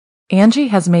Angie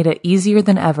has made it easier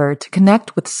than ever to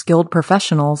connect with skilled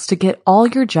professionals to get all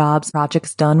your jobs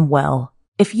projects done well.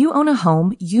 If you own a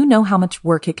home, you know how much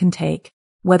work it can take,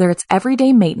 whether it's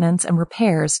everyday maintenance and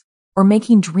repairs or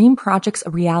making dream projects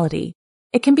a reality.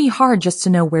 It can be hard just to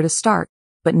know where to start,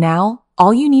 but now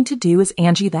all you need to do is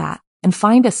Angie that and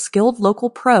find a skilled local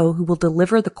pro who will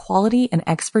deliver the quality and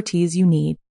expertise you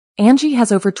need. Angie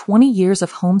has over 20 years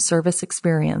of home service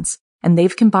experience, and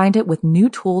they've combined it with new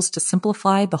tools to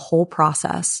simplify the whole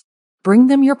process. Bring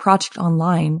them your project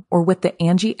online or with the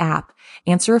Angie app,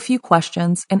 answer a few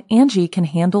questions, and Angie can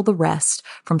handle the rest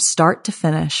from start to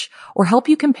finish or help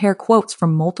you compare quotes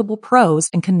from multiple pros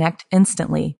and connect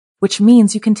instantly, which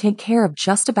means you can take care of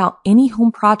just about any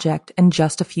home project in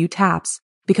just a few taps.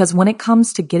 Because when it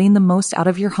comes to getting the most out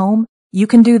of your home, you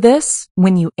can do this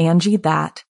when you Angie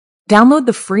that. Download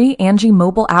the free Angie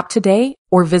mobile app today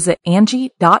or visit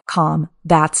Angie.com.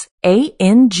 That's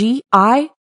ANGI.com.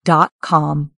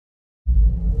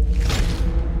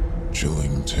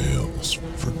 Chilling tales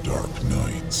for dark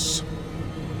nights.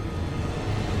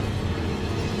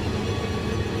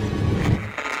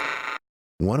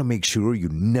 Want to make sure you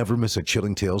never miss a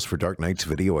Chilling Tales for Dark Nights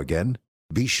video again?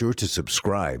 Be sure to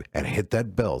subscribe and hit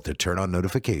that bell to turn on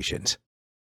notifications.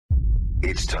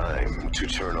 It's time to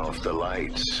turn off the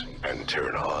lights and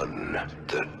turn on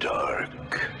the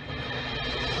dark.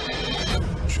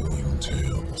 Chilling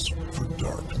tales for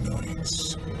dark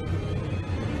nights.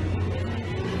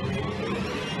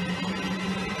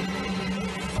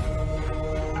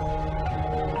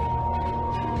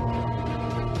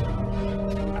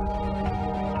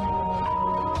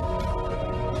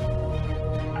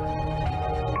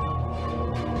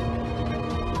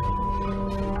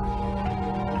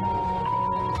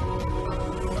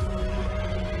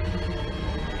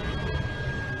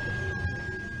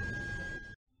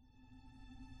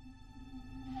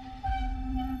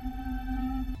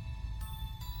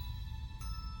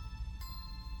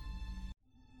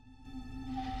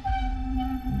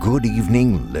 Good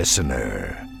evening,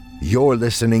 listener. You're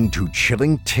listening to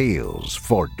Chilling Tales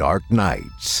for Dark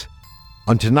Nights.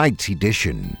 On tonight's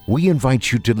edition, we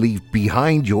invite you to leave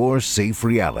behind your safe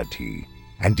reality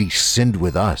and descend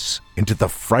with us into the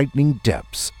frightening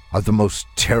depths of the most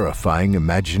terrifying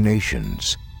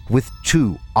imaginations with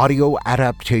 2 audio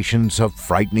adaptations of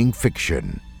frightening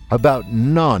fiction about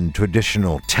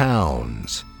non-traditional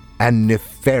towns and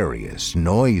nefarious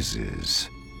noises.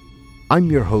 I'm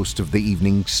your host of the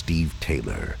evening, Steve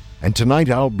Taylor, and tonight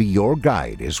I'll be your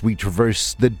guide as we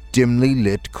traverse the dimly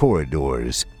lit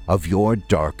corridors of your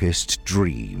darkest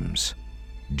dreams.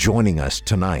 Joining us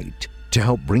tonight to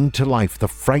help bring to life the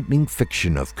frightening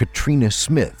fiction of Katrina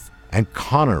Smith and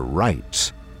Connor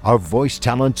Wrights are voice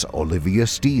talents Olivia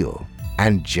Steele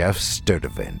and Jeff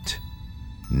Sturdivant.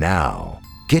 Now,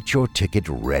 get your ticket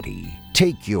ready,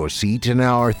 take your seat in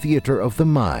our Theater of the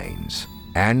Minds,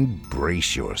 and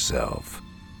brace yourself.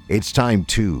 It's time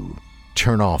to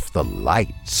turn off the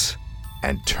lights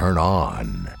and turn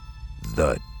on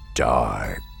the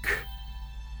dark.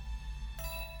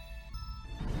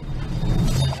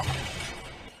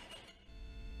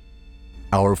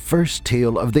 Our first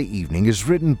tale of the evening is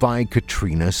written by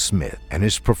Katrina Smith and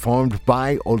is performed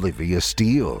by Olivia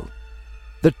Steele.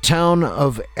 The town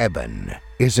of Eben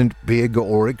isn't big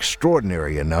or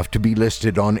extraordinary enough to be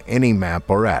listed on any map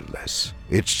or atlas.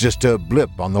 It's just a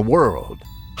blip on the world,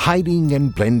 hiding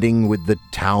and blending with the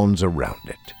towns around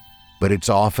it. But it's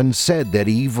often said that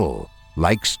evil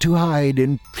likes to hide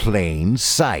in plain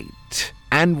sight.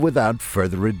 And without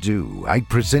further ado, I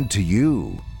present to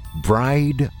you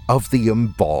Bride of the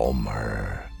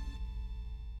Embalmer.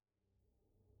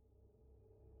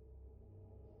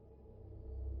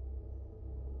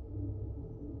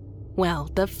 Well,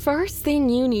 the first thing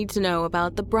you need to know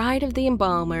about the Bride of the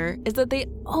Embalmer is that they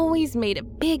always made a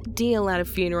big deal out of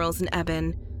funerals in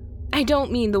Eben. I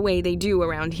don't mean the way they do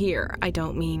around here. I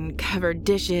don't mean covered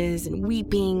dishes and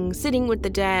weeping, sitting with the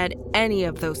dead, any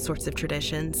of those sorts of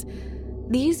traditions.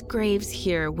 These graves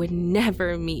here would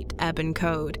never meet Eben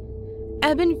code.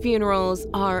 Eben funerals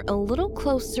are a little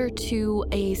closer to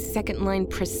a second-line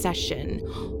procession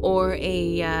or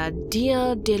a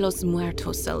Dia de los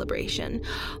Muertos celebration,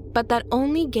 but that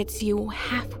only gets you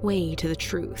halfway to the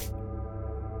truth.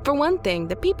 For one thing,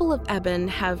 the people of Eben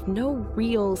have no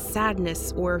real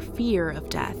sadness or fear of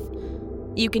death.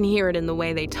 You can hear it in the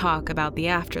way they talk about the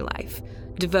afterlife,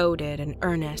 devoted and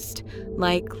earnest,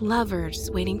 like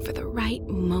lovers waiting for the right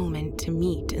moment to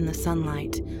meet in the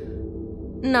sunlight.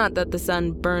 Not that the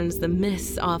sun burns the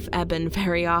mist off Eben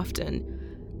very often.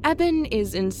 Eben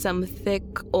is in some thick,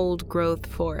 old-growth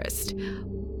forest.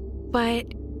 But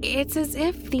It's as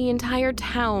if the entire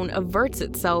town averts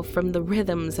itself from the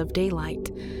rhythms of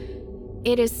daylight.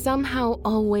 It is somehow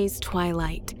always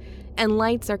twilight, and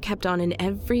lights are kept on in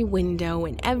every window,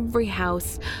 in every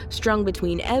house, strung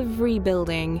between every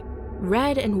building.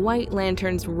 Red and white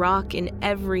lanterns rock in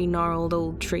every gnarled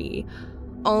old tree.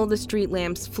 All the street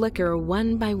lamps flicker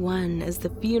one by one as the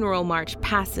funeral march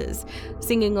passes,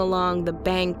 singing along the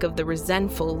bank of the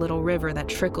resentful little river that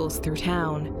trickles through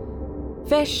town.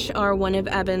 Fish are one of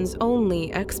Ebon's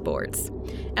only exports,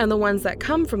 and the ones that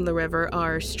come from the river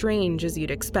are strange as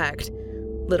you'd expect.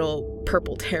 Little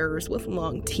purple terrors with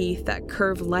long teeth that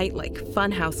curve light like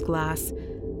funhouse glass.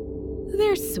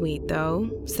 They're sweet, though,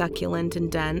 succulent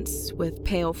and dense, with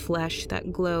pale flesh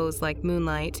that glows like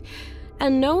moonlight,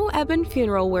 and no Ebon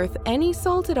funeral worth any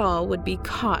salt at all would be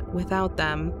caught without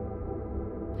them.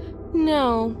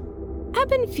 No,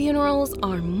 Ebon funerals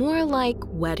are more like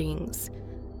weddings.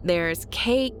 There's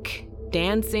cake,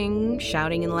 dancing,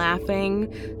 shouting and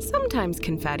laughing, sometimes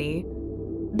confetti.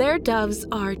 Their doves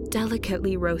are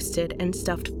delicately roasted and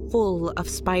stuffed full of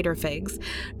spider figs,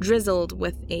 drizzled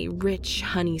with a rich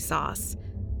honey sauce.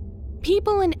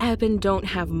 People in Ebon don't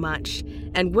have much,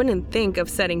 and wouldn't think of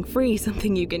setting free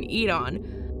something you can eat on,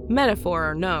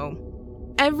 metaphor or no.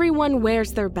 Everyone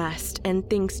wears their best and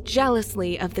thinks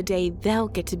jealously of the day they'll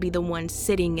get to be the one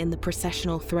sitting in the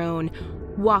processional throne,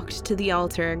 walked to the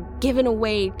altar, given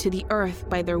away to the earth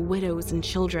by their widows and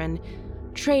children,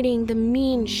 trading the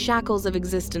mean shackles of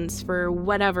existence for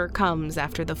whatever comes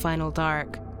after the final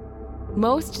dark.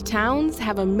 Most towns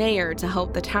have a mayor to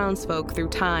help the townsfolk through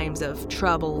times of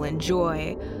trouble and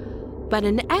joy, but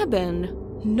in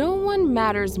Ebon, no one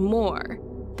matters more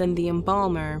than the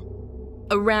embalmer.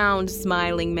 A round,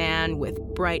 smiling man with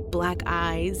bright black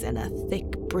eyes and a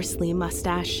thick, bristly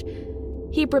mustache.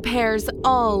 He prepares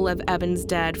all of Ebon's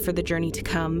dead for the journey to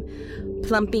come,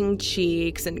 plumping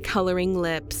cheeks and coloring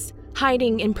lips,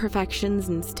 hiding imperfections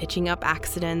and stitching up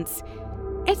accidents.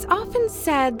 It's often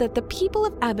said that the people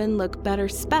of Ebon look better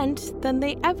spent than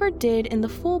they ever did in the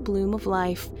full bloom of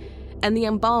life, and the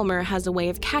embalmer has a way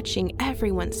of catching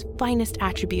everyone's finest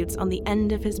attributes on the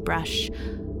end of his brush,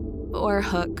 or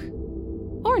hook,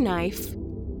 or knife.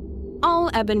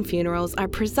 All Ebon funerals are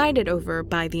presided over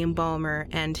by the embalmer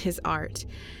and his art,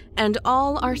 and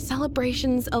all are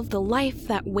celebrations of the life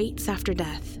that waits after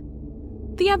death.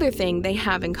 The other thing they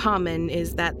have in common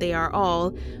is that they are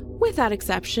all, without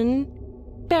exception,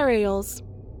 burials.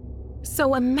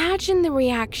 So imagine the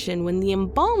reaction when the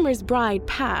embalmer's bride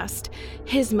passed,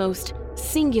 his most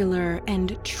singular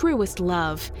and truest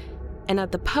love, and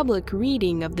at the public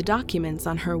reading of the documents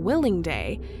on her willing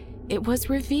day, it was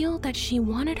revealed that she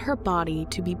wanted her body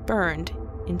to be burned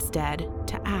instead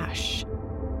to ash.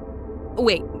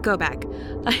 Wait, go back.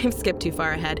 I've skipped too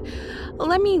far ahead.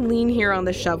 Let me lean here on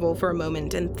the shovel for a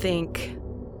moment and think.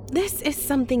 This is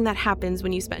something that happens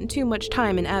when you spend too much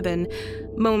time in Ebon.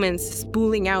 Moments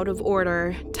spooling out of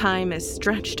order, time as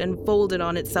stretched and folded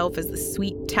on itself as the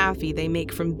sweet taffy they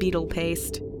make from beetle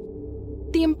paste.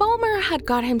 The embalmer had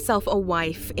got himself a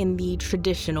wife in the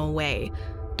traditional way,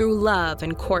 through love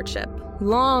and courtship,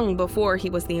 long before he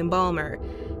was the embalmer,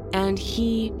 and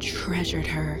he treasured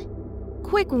her.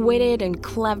 Quick-witted and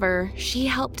clever, she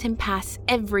helped him pass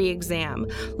every exam,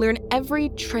 learn every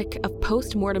trick of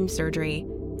post-mortem surgery,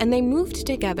 and they moved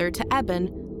together to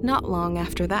Ebon not long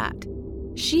after that.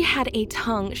 She had a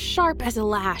tongue sharp as a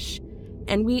lash,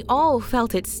 and we all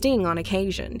felt it sting on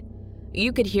occasion.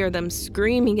 You could hear them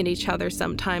screaming at each other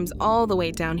sometimes all the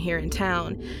way down here in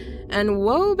town, and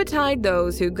woe betide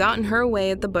those who got in her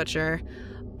way at the butcher.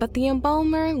 But the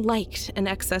embalmer liked an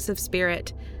excessive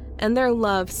spirit, and their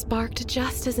love sparked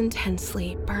just as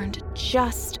intensely, burned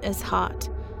just as hot.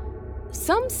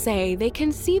 Some say they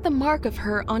can see the mark of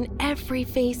her on every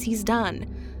face he's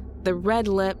done. The red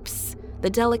lips, the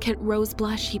delicate rose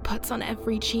blush he puts on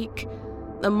every cheek,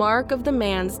 the mark of the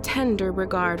man's tender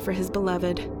regard for his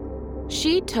beloved.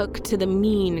 She took to the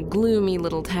mean, gloomy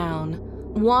little town,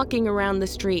 walking around the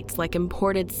streets like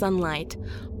imported sunlight,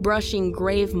 brushing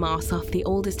grave moss off the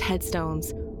oldest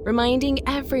headstones, reminding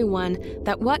everyone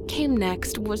that what came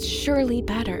next was surely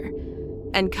better.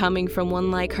 And coming from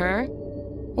one like her,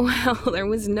 well, there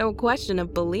was no question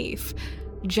of belief,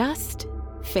 just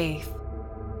faith.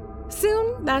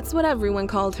 Soon, that's what everyone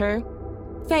called her,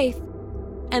 Faith.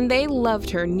 And they loved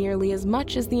her nearly as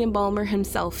much as the embalmer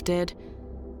himself did.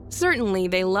 Certainly,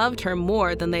 they loved her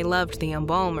more than they loved the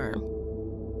embalmer.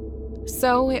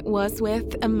 So it was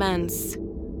with immense,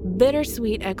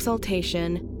 bittersweet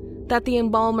exultation that the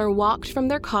embalmer walked from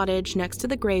their cottage next to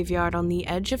the graveyard on the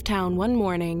edge of town one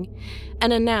morning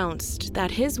and announced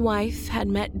that his wife had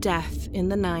met death in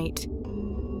the night.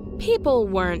 People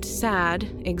weren't sad,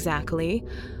 exactly.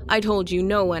 I told you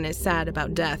no one is sad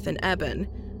about death in Eben.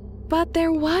 But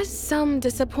there was some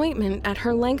disappointment at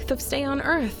her length of stay on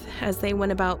Earth as they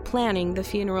went about planning the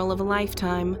funeral of a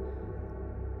lifetime.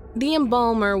 The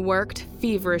embalmer worked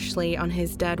feverishly on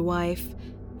his dead wife,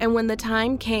 and when the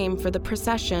time came for the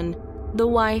procession, the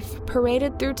wife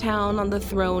paraded through town on the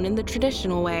throne in the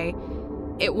traditional way.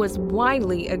 It was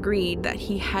widely agreed that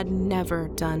he had never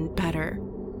done better.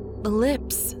 The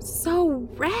lips so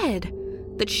red,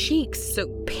 the cheeks so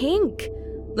pink,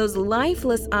 those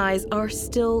lifeless eyes are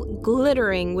still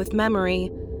glittering with memory.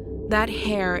 That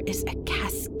hair is a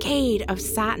cascade of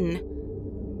satin.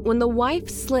 When the wife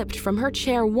slipped from her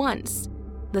chair once,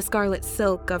 the scarlet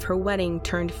silk of her wedding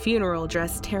turned funeral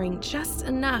dress tearing just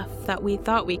enough that we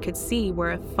thought we could see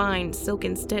where a fine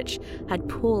silken stitch had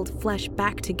pulled flesh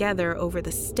back together over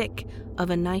the stick of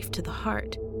a knife to the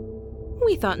heart.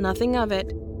 We thought nothing of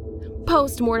it.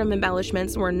 Post-mortem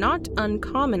embellishments were not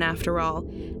uncommon after all,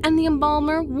 and the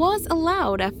embalmer was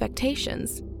allowed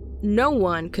affectations. No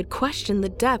one could question the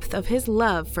depth of his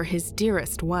love for his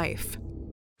dearest wife.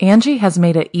 Angie has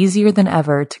made it easier than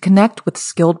ever to connect with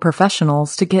skilled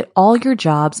professionals to get all your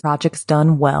jobs projects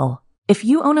done well. If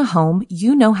you own a home,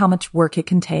 you know how much work it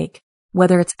can take,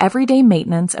 whether it's everyday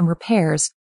maintenance and repairs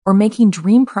or making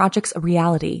dream projects a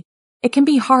reality. It can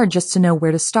be hard just to know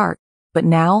where to start, but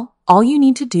now all you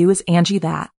need to do is Angie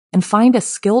that and find a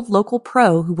skilled local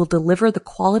pro who will deliver the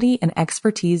quality and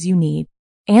expertise you need.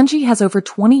 Angie has over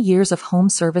 20 years of home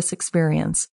service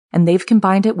experience, and they've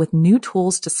combined it with new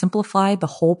tools to simplify the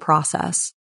whole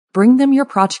process. Bring them your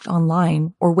project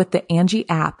online or with the Angie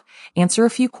app, answer a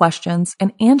few questions,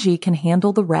 and Angie can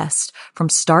handle the rest from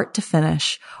start to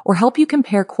finish or help you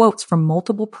compare quotes from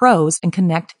multiple pros and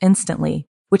connect instantly,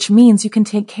 which means you can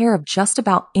take care of just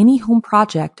about any home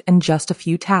project in just a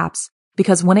few taps.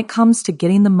 Because when it comes to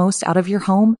getting the most out of your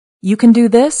home, you can do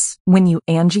this when you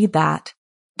Angie that.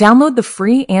 Download the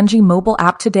free Angie mobile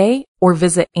app today or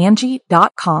visit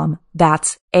Angie.com.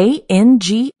 That's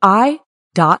ANGI.com.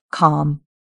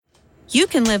 You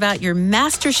can live out your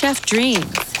MasterChef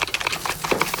dreams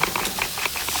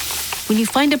when you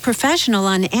find a professional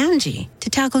on Angie to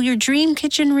tackle your dream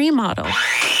kitchen remodel.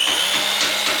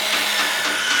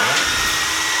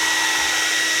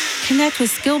 Connect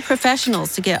with skilled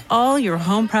professionals to get all your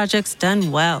home projects done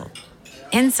well.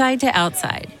 Inside to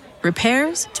outside,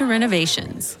 repairs to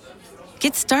renovations.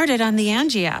 Get started on the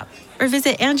Angie app or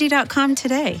visit Angie.com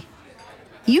today.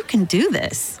 You can do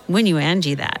this when you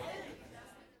Angie that.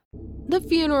 The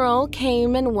funeral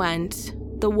came and went,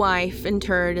 the wife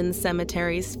interred in the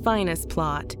cemetery's finest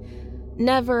plot.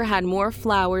 Never had more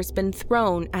flowers been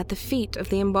thrown at the feet of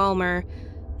the embalmer.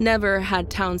 Never had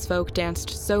townsfolk danced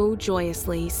so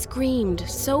joyously, screamed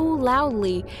so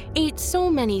loudly, ate so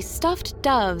many stuffed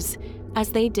doves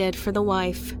as they did for the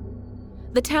wife.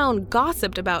 The town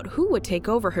gossiped about who would take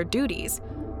over her duties,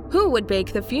 who would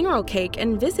bake the funeral cake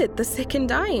and visit the sick and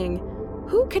dying,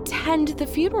 who could tend the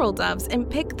funeral doves and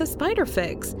pick the spider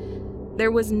figs.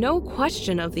 There was no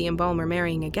question of the embalmer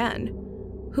marrying again.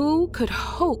 Who could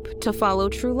hope to follow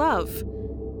true love?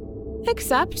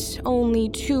 Except only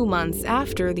 2 months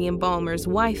after the embalmer's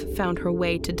wife found her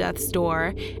way to death's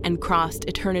door and crossed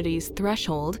eternity's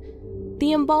threshold,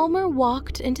 the embalmer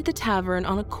walked into the tavern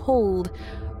on a cold,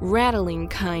 rattling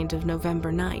kind of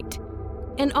November night,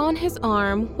 and on his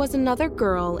arm was another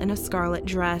girl in a scarlet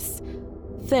dress,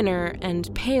 thinner and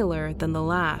paler than the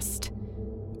last.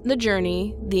 The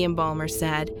journey, the embalmer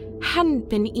said,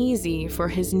 hadn't been easy for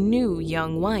his new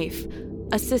young wife,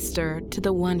 a sister to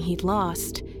the one he'd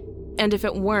lost. And if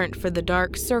it weren't for the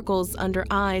dark circles under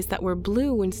eyes that were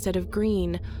blue instead of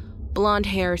green, blonde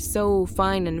hair so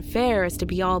fine and fair as to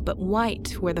be all but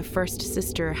white where the first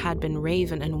sister had been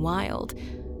raven and wild,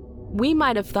 we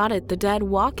might have thought it the dead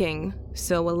walking,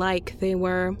 so alike they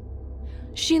were.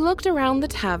 She looked around the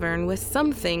tavern with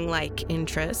something like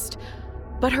interest,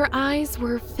 but her eyes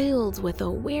were filled with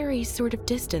a wary sort of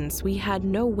distance we had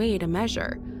no way to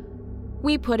measure.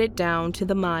 We put it down to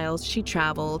the miles she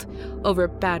traveled, over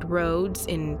bad roads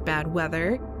in bad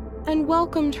weather, and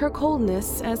welcomed her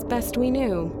coldness as best we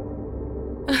knew.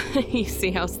 You see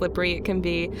how slippery it can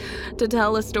be, to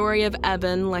tell a story of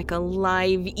Eben like a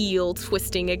live eel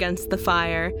twisting against the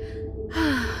fire.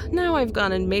 Now I've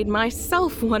gone and made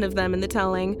myself one of them in the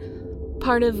telling,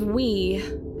 part of we.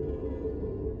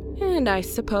 And I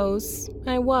suppose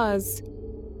I was.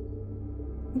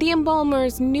 The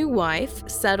embalmer's new wife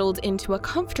settled into a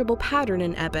comfortable pattern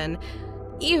in Eben,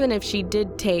 even if she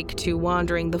did take to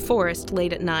wandering the forest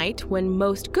late at night when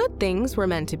most good things were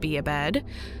meant to be abed,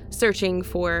 searching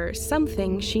for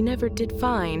something she never did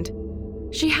find.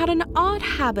 She had an odd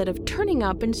habit of turning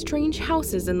up in strange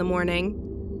houses in the morning.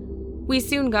 We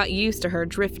soon got used to her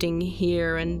drifting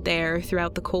here and there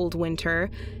throughout the cold winter,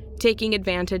 taking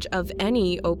advantage of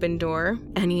any open door,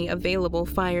 any available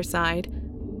fireside.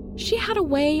 She had a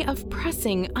way of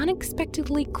pressing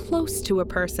unexpectedly close to a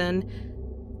person,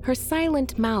 her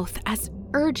silent mouth as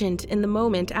urgent in the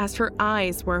moment as her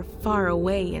eyes were far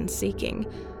away and seeking.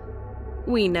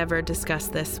 We never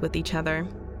discussed this with each other.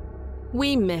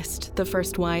 We missed the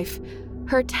first wife,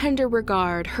 her tender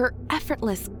regard, her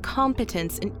effortless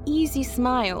competence and easy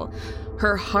smile,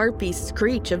 her harpy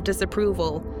screech of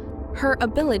disapproval, her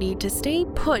ability to stay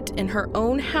put in her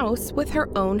own house with her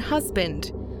own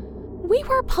husband. We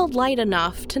were polite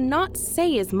enough to not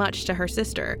say as much to her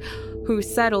sister, who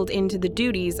settled into the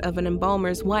duties of an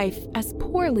embalmer's wife as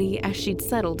poorly as she'd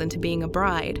settled into being a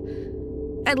bride.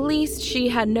 At least she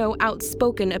had no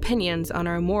outspoken opinions on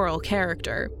our moral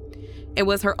character. It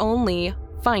was her only,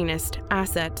 finest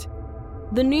asset.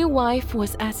 The new wife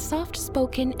was as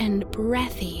soft-spoken and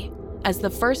breathy as the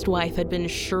first wife had been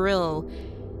shrill,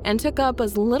 and took up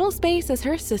as little space as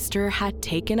her sister had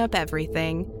taken up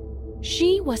everything.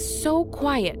 She was so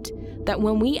quiet that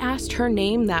when we asked her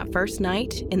name that first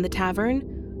night in the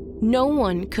tavern, no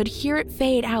one could hear it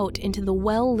fade out into the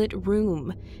well-lit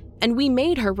room, and we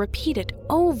made her repeat it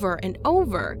over and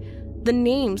over, the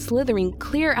name slithering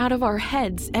clear out of our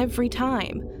heads every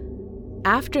time.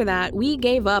 After that, we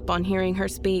gave up on hearing her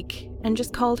speak and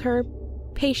just called her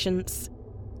Patience.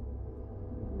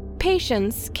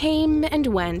 Patience came and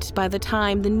went by the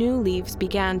time the new leaves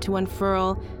began to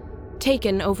unfurl,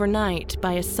 taken overnight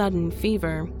by a sudden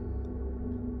fever.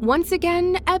 Once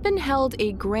again, Eben held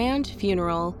a grand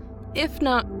funeral, if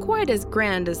not quite as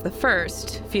grand as the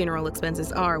first. Funeral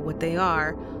expenses are what they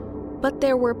are. But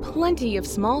there were plenty of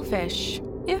small fish,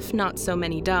 if not so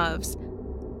many doves.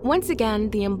 Once again,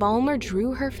 the embalmer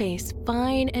drew her face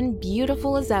fine and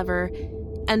beautiful as ever,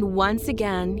 and once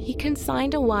again he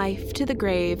consigned a wife to the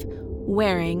grave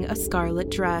wearing a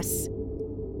scarlet dress.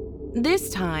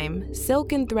 This time,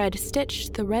 silk and thread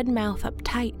stitched the red mouth up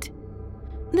tight.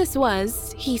 This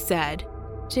was, he said,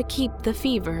 to keep the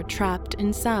fever trapped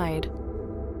inside.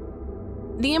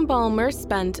 The embalmer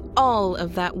spent all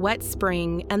of that wet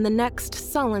spring and the next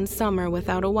sullen summer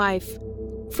without a wife.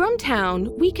 From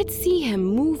town, we could see him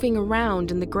moving around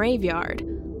in the graveyard,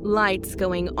 lights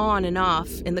going on and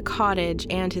off in the cottage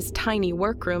and his tiny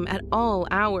workroom at all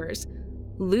hours,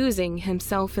 losing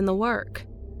himself in the work.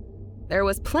 There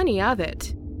was plenty of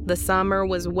it. The summer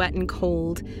was wet and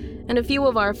cold, and a few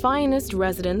of our finest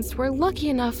residents were lucky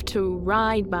enough to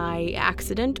ride by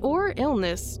accident or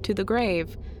illness to the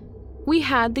grave. We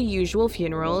had the usual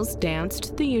funerals,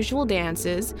 danced the usual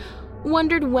dances,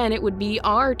 wondered when it would be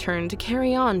our turn to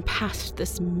carry on past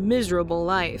this miserable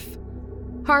life.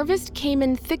 Harvest came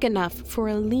in thick enough for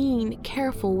a lean,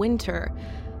 careful winter,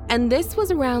 and this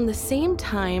was around the same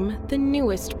time the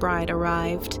newest bride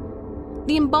arrived.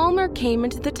 The embalmer came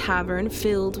into the tavern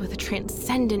filled with a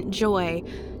transcendent joy,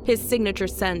 his signature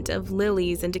scent of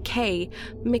lilies and decay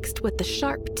mixed with the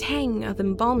sharp tang of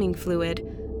embalming fluid,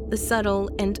 the subtle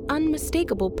and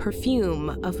unmistakable perfume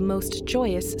of most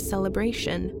joyous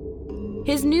celebration.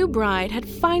 His new bride had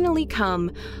finally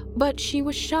come, but she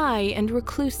was shy and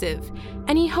reclusive,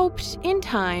 and he hoped in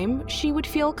time she would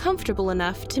feel comfortable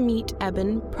enough to meet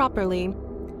Eben properly.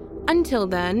 Until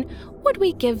then, would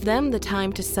we give them the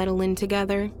time to settle in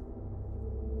together?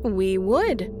 We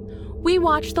would. We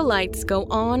watched the lights go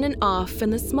on and off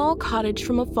in the small cottage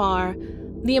from afar,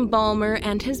 the embalmer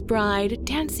and his bride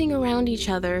dancing around each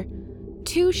other,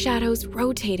 two shadows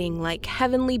rotating like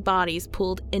heavenly bodies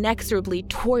pulled inexorably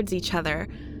towards each other,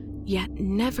 yet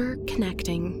never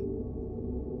connecting.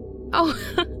 Oh,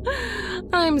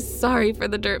 I'm sorry for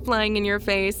the dirt flying in your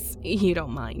face. You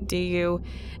don't mind, do you?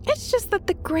 It's just that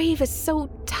the grave is so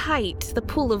tight, the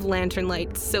pool of lantern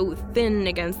light so thin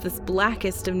against this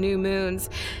blackest of new moons.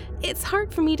 It's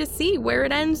hard for me to see where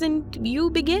it ends and you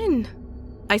begin.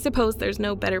 I suppose there's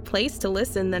no better place to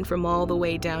listen than from all the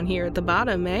way down here at the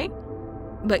bottom, eh?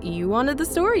 But you wanted the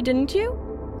story, didn't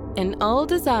you? And all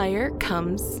desire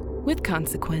comes with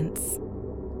consequence.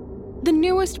 The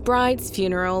newest bride's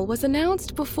funeral was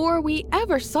announced before we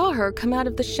ever saw her come out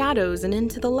of the shadows and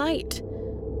into the light.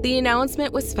 The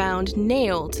announcement was found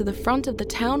nailed to the front of the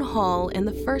town hall in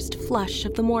the first flush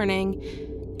of the morning,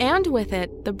 and with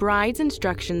it the bride's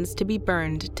instructions to be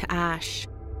burned to ash.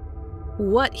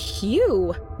 What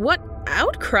hue! What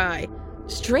outcry!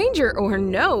 Stranger or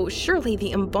no, surely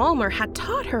the embalmer had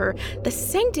taught her the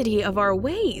sanctity of our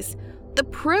ways, the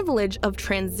privilege of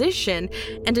transition,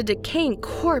 and a decaying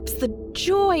corpse, the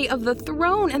joy of the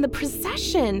throne and the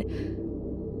procession.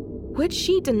 Would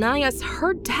she deny us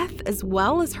her death as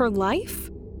well as her life?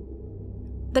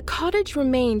 The cottage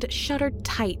remained shuttered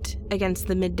tight against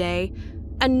the midday,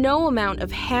 and no amount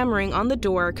of hammering on the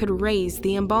door could raise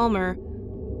the embalmer.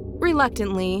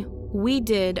 Reluctantly, we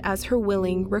did as her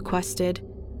willing requested.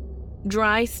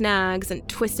 Dry snags and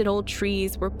twisted old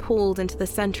trees were pulled into the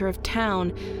center of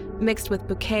town, mixed with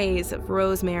bouquets of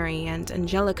rosemary and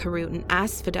angelica root and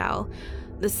asphodel,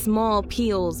 the small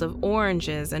peels of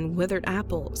oranges and withered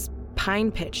apples,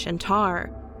 pine pitch and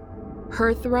tar.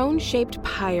 Her throne-shaped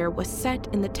pyre was set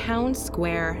in the town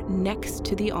square next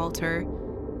to the altar.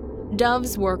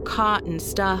 Doves were caught and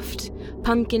stuffed,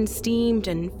 pumpkins steamed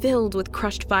and filled with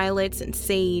crushed violets and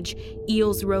sage,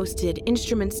 eels roasted,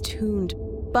 instruments tuned,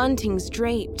 buntings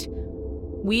draped.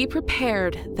 We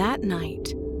prepared that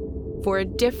night for a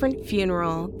different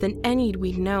funeral than any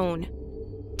we'd known,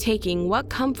 taking what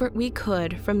comfort we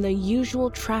could from the usual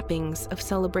trappings of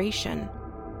celebration.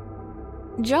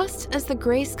 Just as the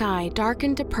gray sky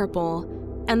darkened to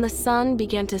purple and the sun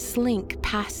began to slink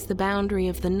past the boundary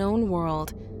of the known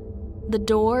world, the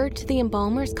door to the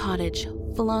embalmer's cottage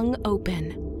flung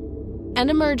open, and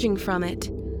emerging from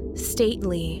it,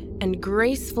 stately and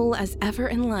graceful as ever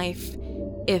in life,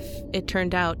 if it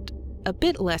turned out a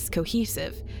bit less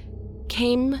cohesive,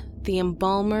 came the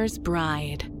embalmer's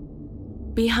bride.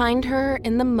 Behind her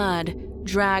in the mud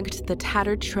dragged the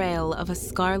tattered trail of a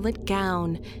scarlet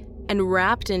gown, and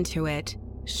wrapped into it,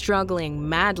 struggling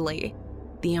madly,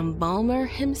 the embalmer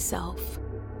himself.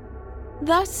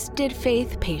 Thus did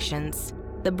Faith Patience,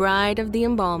 the bride of the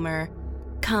embalmer,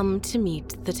 come to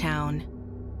meet the town.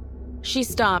 She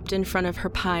stopped in front of her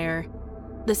pyre,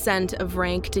 the scent of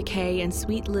rank decay and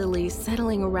sweet lilies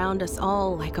settling around us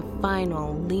all like a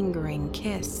final, lingering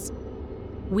kiss.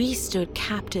 We stood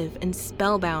captive and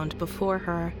spellbound before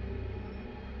her.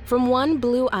 From one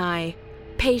blue eye,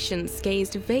 Patience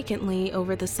gazed vacantly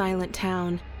over the silent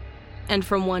town, and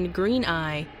from one green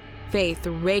eye, Faith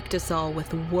raked us all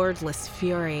with wordless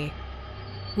fury.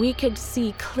 We could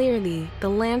see clearly the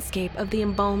landscape of the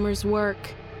embalmer's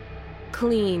work.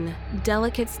 Clean,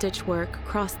 delicate stitchwork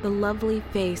across the lovely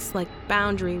face like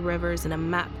boundary rivers in a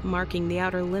map marking the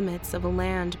outer limits of a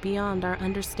land beyond our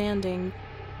understanding.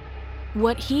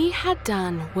 What he had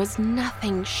done was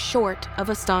nothing short of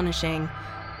astonishing,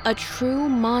 a true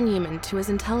monument to his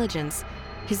intelligence,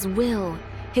 his will,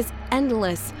 his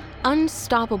endless,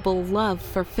 unstoppable love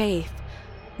for Faith,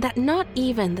 that not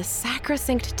even the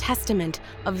sacrosanct testament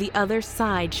of the other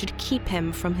side should keep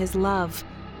him from his love.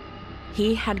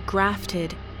 He had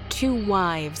grafted 2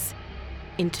 wives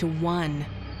into one.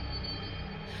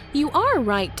 You are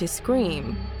right to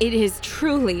scream. It is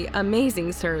truly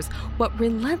amazing, sirs, what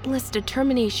relentless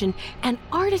determination and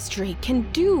artistry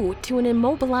can do to an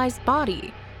immobilized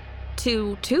body.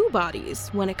 To 2 bodies,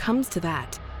 when it comes to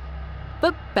that.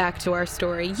 But back to our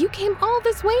story. You came all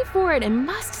this way for it and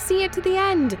must see it to the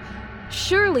end.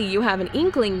 Surely you have an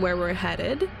inkling where we're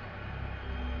headed.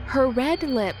 Her red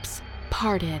lips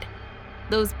parted,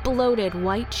 those bloated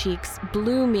white cheeks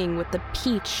blooming with the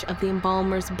peach of the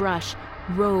embalmer's brush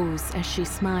rose as she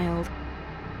smiled.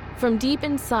 From deep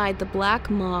inside the black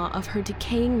maw of her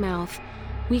decaying mouth,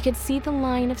 we could see the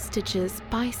line of stitches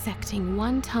bisecting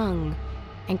one tongue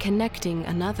and connecting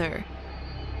another.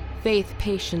 Faith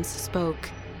Patience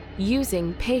spoke,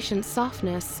 using patient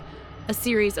softness, a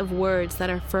series of words that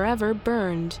are forever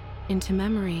burned into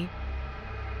memory.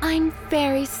 "I'm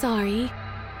very sorry,"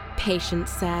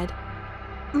 Patience said.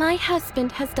 "My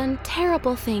husband has done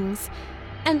terrible things,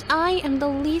 and I am the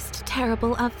least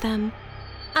terrible of them.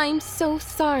 I'm so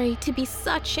sorry to be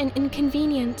such an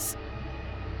inconvenience."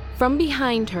 From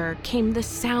behind her came the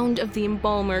sound of the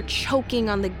embalmer choking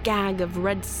on the gag of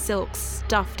red silk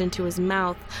stuffed into his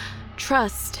mouth,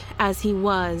 trussed as he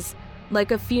was,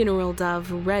 like a funeral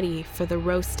dove ready for the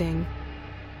roasting.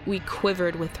 We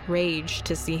quivered with rage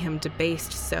to see him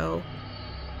debased so.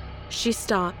 She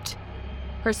stopped,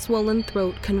 her swollen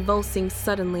throat convulsing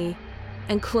suddenly,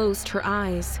 and closed her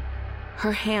eyes.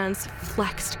 Her hands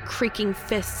flexed creaking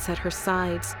fists at her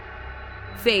sides.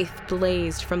 Faith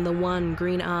blazed from the one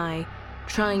green eye,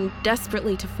 trying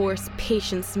desperately to force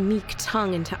Patience's meek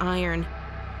tongue into iron.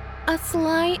 "A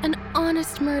sly and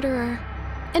honest murderer.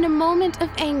 In a moment of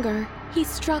anger, he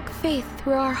struck Faith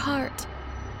through our heart.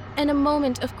 In a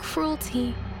moment of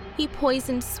cruelty, he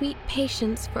poisoned sweet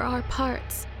Patience for our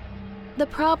parts. The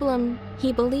problem,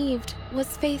 he believed,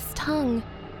 was Faith's tongue,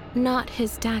 not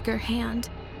his dagger hand,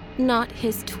 not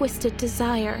his twisted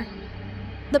desire.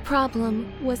 The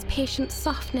problem was Patience's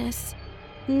softness,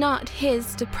 not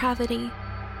his depravity.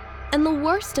 And the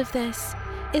worst of this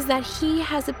is that he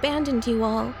has abandoned you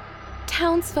all,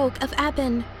 townsfolk of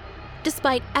Eben.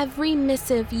 Despite every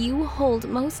missive you hold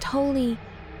most holy,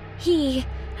 he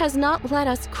has not let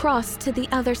us cross to the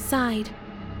other side.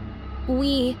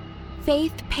 We,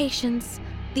 Faith Patience,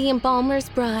 the embalmer's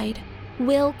bride,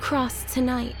 will cross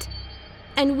tonight,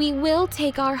 and we will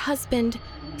take our husband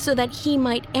so that he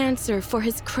might answer for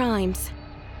his crimes."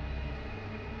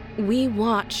 We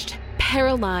watched,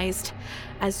 paralyzed,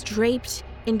 as draped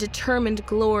in determined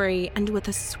glory and with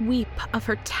a sweep of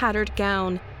her tattered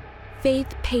gown,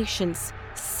 Faith Patience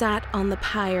sat on the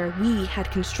pyre we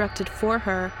had constructed for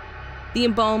her, the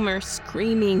embalmer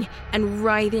screaming and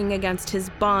writhing against his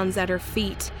bonds at her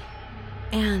feet,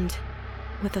 and,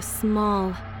 with a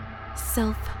small,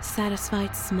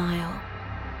 self-satisfied smile,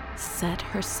 set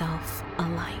herself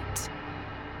alight.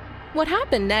 What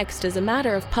happened next is a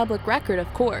matter of public record,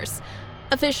 of course.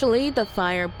 Officially, the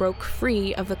fire broke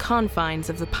free of the confines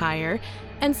of the pyre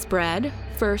and spread,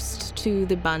 first to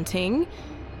the bunting,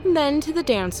 then to the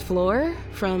dance floor,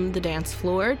 from the dance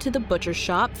floor to the butcher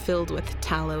shop filled with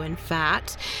tallow and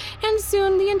fat, and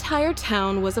soon the entire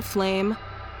town was aflame.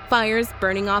 Fires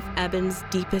burning off Eben's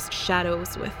deepest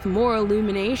shadows with more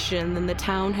illumination than the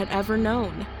town had ever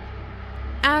known.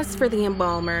 As for the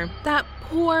embalmer, that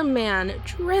poor man,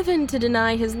 driven to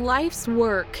deny his life's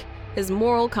work, his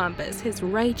moral compass, his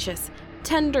righteous,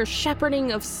 tender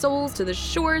shepherding of souls to the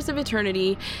shores of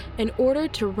eternity, in order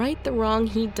to right the wrong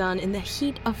he'd done in the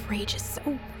heat of rages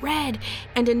so red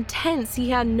and intense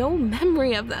he had no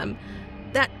memory of them.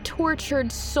 That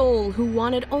tortured soul who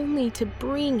wanted only to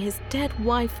bring his dead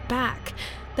wife back,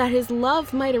 that his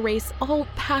love might erase all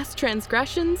past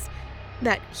transgressions,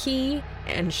 that he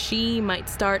and she might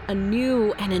start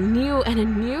anew and anew and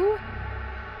anew?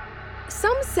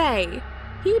 Some say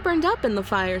he burned up in the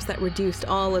fires that reduced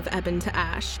all of Eben to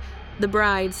ash, the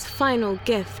bride's final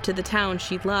gift to the town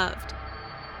she loved.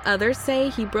 Others say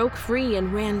he broke free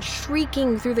and ran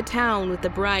shrieking through the town with the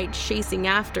bride chasing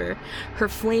after, her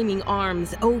flaming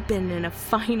arms open in a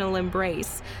final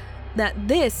embrace, that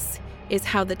this is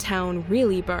how the town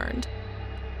really burned.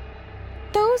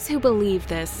 Those who believe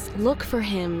this look for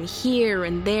him here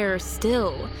and there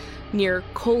still, near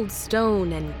cold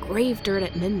stone and grave dirt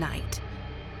at midnight.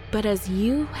 But as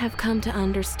you have come to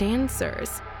understand,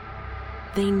 sirs,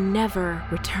 they never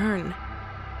return.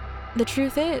 The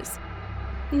truth is,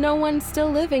 no one still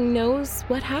living knows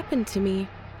what happened to me.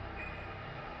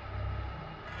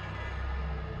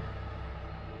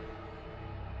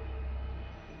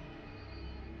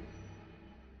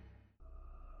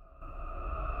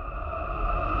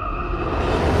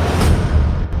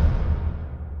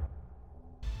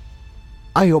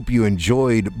 I hope you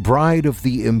enjoyed Bride of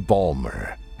the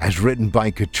Embalmer, as written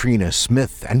by Katrina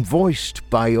Smith and voiced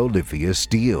by Olivia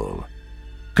Steele.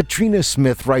 Katrina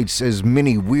Smith writes as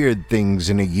many weird things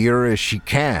in a year as she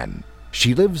can.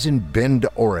 She lives in Bend,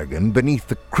 Oregon, beneath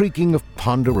the creaking of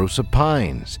ponderosa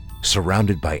pines,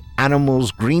 surrounded by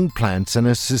animals, green plants, and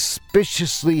a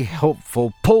suspiciously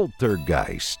helpful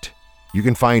poltergeist. You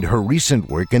can find her recent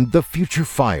work in The Future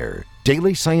Fire,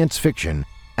 Daily Science Fiction,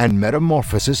 and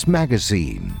Metamorphosis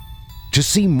magazine. To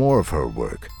see more of her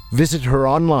work, visit her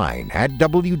online at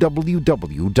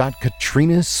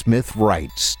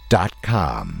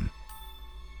www.katrinasmithwrites.com.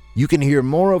 You can hear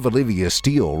more of Olivia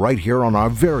Steele right here on our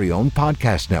very own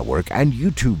podcast network and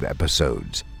YouTube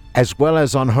episodes, as well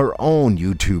as on her own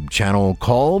YouTube channel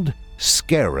called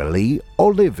Scarily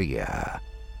Olivia.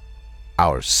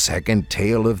 Our second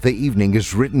tale of the evening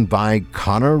is written by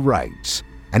Connor Wrights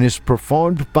and is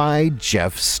performed by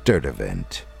Jeff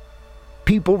Sturdivant.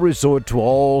 People resort to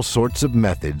all sorts of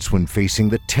methods when facing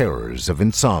the terrors of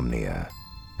insomnia,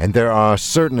 and there are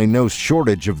certainly no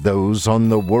shortage of those on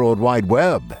the World Wide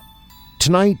Web.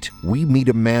 Tonight, we meet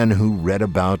a man who read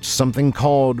about something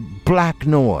called black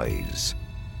noise,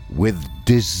 with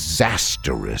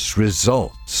disastrous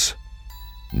results.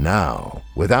 Now,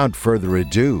 without further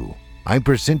ado, I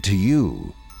present to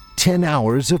you 10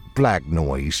 hours of black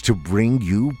noise to bring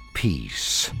you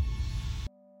peace.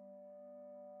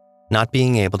 Not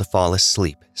being able to fall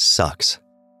asleep sucks.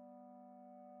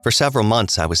 For several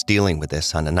months, I was dealing with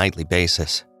this on a nightly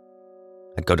basis.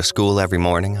 I'd go to school every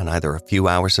morning on either a few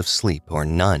hours of sleep or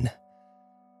none.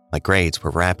 My grades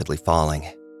were rapidly falling.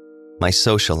 My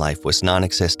social life was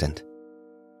non-existent.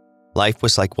 Life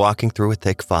was like walking through a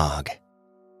thick fog.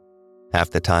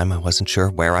 Half the time, I wasn't sure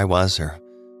where I was or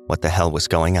what the hell was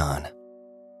going on.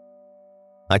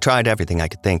 I tried everything I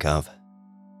could think of.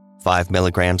 5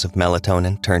 milligrams of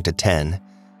melatonin turned to 10,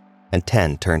 and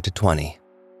 10 turned to 20.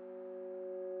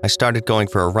 I started going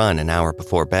for a run an hour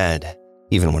before bed,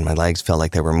 even when my legs felt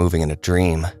like they were moving in a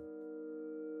dream.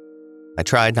 I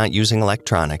tried not using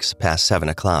electronics past 7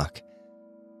 o'clock.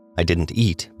 I didn't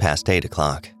eat past 8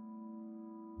 o'clock.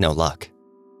 No luck.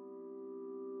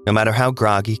 No matter how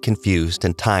groggy, confused,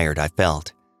 and tired I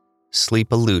felt,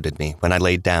 sleep eluded me when I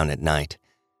laid down at night,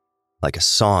 like a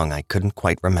song I couldn't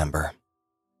quite remember.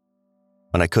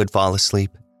 When I could fall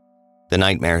asleep, the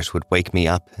nightmares would wake me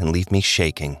up and leave me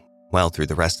shaking well through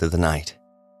the rest of the night.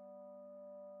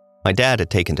 My dad had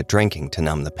taken to drinking to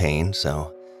numb the pain,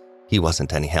 so he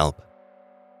wasn't any help.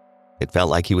 It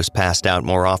felt like he was passed out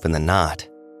more often than not.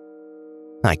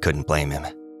 I couldn't blame him.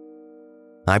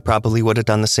 I probably would have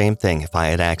done the same thing if I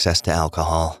had access to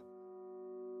alcohol.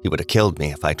 He would have killed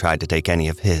me if I tried to take any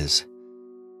of his.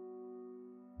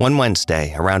 One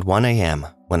Wednesday, around 1 a.m.,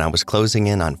 when I was closing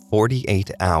in on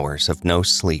 48 hours of no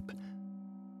sleep,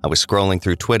 I was scrolling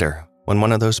through Twitter when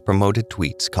one of those promoted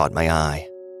tweets caught my eye.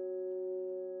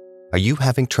 Are you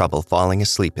having trouble falling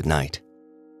asleep at night?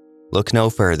 Look no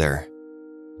further.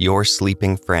 Your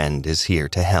sleeping friend is here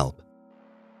to help.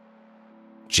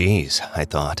 Geez, I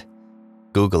thought.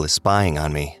 Google is spying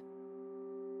on me.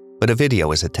 But a video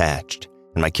was attached,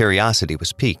 and my curiosity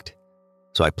was piqued,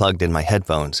 so I plugged in my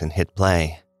headphones and hit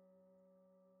play.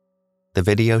 The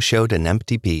video showed an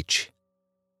empty beach.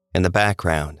 In the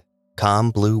background,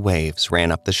 calm blue waves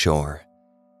ran up the shore.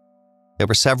 There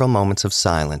were several moments of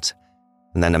silence,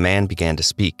 and then a man began to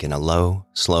speak in a low,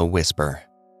 slow whisper.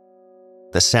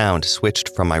 The sound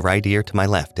switched from my right ear to my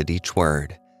left at each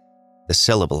word. The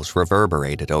syllables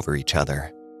reverberated over each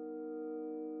other.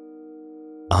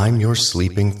 I'm your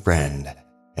sleeping friend,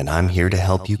 and I'm here to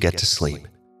help you get to sleep.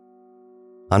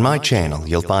 On my channel,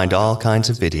 you'll find all kinds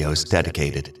of videos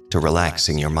dedicated to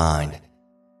relaxing your mind.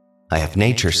 I have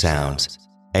nature sounds,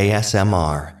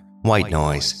 ASMR, white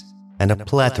noise, and a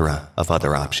plethora of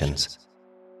other options.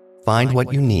 Find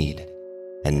what you need,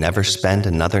 and never spend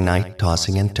another night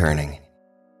tossing and turning.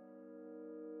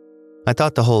 I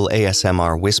thought the whole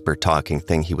ASMR whisper talking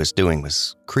thing he was doing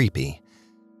was creepy,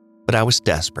 but I was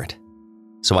desperate,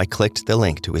 so I clicked the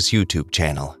link to his YouTube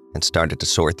channel and started to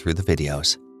sort through the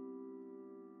videos.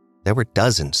 There were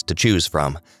dozens to choose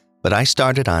from, but I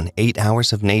started on 8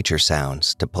 hours of nature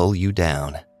sounds to pull you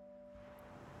down.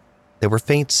 There were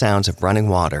faint sounds of running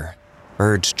water,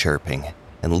 birds chirping,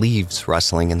 and leaves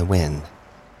rustling in the wind.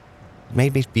 It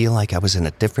made me feel like I was in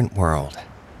a different world.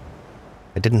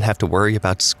 I didn't have to worry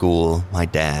about school, my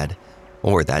dad,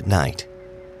 or that night.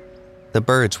 The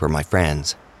birds were my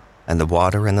friends, and the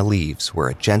water and the leaves were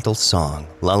a gentle song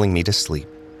lulling me to sleep.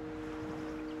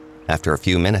 After a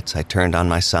few minutes, I turned on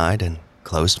my side and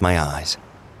closed my eyes.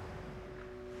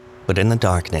 But in the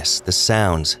darkness, the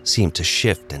sounds seemed to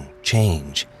shift and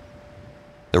change.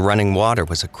 The running water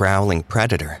was a growling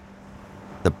predator.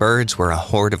 The birds were a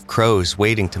horde of crows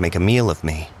waiting to make a meal of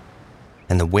me.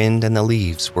 And the wind and the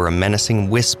leaves were a menacing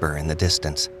whisper in the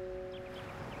distance.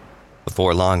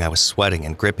 Before long, I was sweating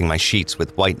and gripping my sheets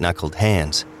with white-knuckled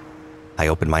hands. I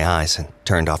opened my eyes and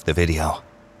turned off the video.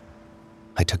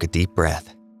 I took a deep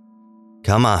breath.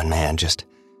 Come on, man, just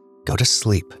go to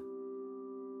sleep.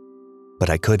 But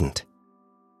I couldn't.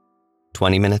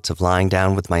 20 minutes of lying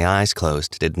down with my eyes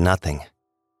closed did nothing.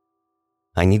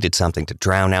 I needed something to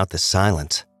drown out the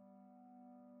silence.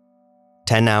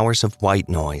 10 hours of white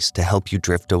noise to help you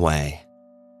drift away.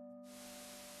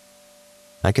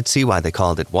 I could see why they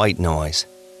called it white noise.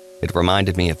 It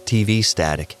reminded me of TV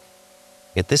static.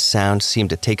 Yet this sound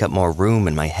seemed to take up more room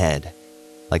in my head,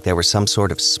 like there was some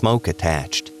sort of smoke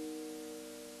attached.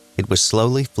 It was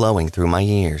slowly flowing through my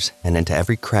ears and into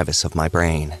every crevice of my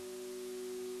brain.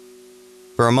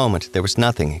 For a moment, there was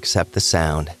nothing except the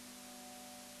sound.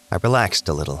 I relaxed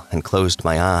a little and closed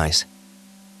my eyes.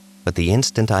 But the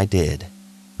instant I did,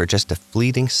 for just a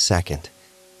fleeting second,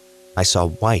 I saw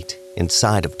white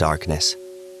inside of darkness,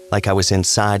 like I was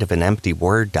inside of an empty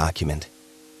Word document.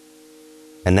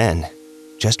 And then,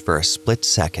 just for a split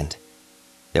second,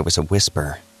 there was a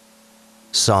whisper,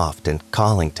 soft and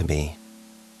calling to me.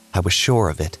 I was sure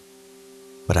of it,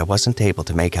 but I wasn't able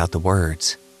to make out the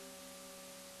words.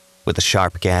 With a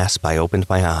sharp gasp, I opened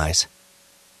my eyes.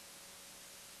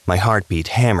 My heartbeat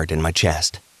hammered in my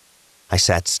chest. I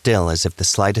sat still as if the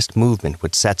slightest movement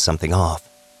would set something off.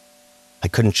 I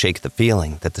couldn't shake the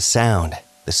feeling that the sound,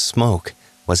 the smoke,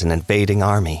 was an invading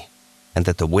army, and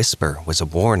that the whisper was a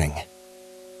warning.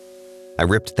 I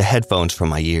ripped the headphones from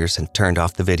my ears and turned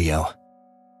off the video.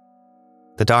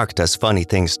 The dark does funny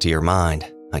things to your mind,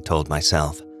 I told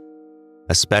myself,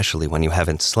 especially when you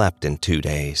haven't slept in 2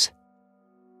 days.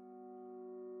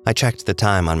 I checked the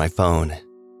time on my phone.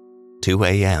 2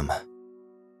 a.m.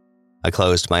 I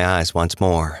closed my eyes once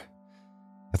more.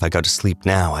 If I go to sleep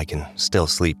now, I can still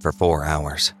sleep for 4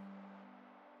 hours.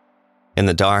 In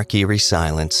the dark, eerie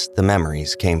silence, the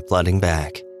memories came flooding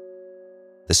back.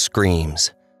 the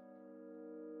screams.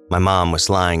 My mom was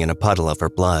lying in a puddle of her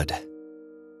blood.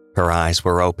 Her eyes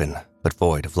were open, but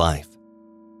void of life.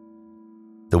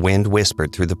 The wind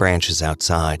whispered through the branches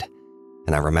outside,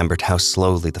 and I remembered how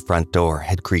slowly the front door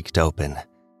had creaked open,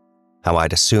 how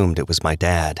I'd assumed it was my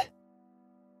dad.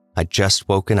 I'd just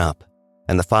woken up,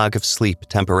 and the fog of sleep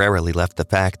temporarily left the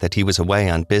fact that he was away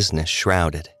on business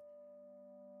shrouded.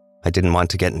 I didn't want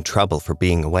to get in trouble for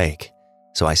being awake,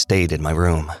 so I stayed in my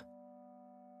room.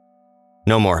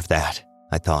 No more of that,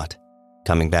 I thought,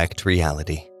 coming back to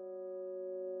reality.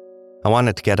 I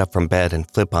wanted to get up from bed and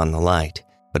flip on the light,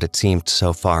 but it seemed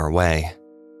so far away.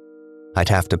 I'd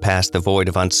have to pass the void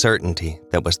of uncertainty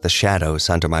that was the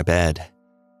shadows under my bed.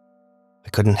 I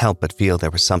couldn't help but feel there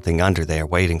was something under there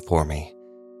waiting for me,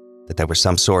 that there was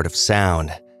some sort of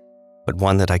sound, but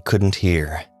one that I couldn't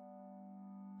hear.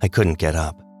 I couldn't get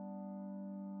up.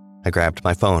 I grabbed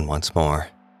my phone once more.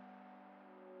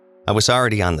 I was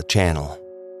already on the channel.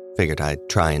 Figured I'd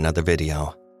try another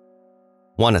video.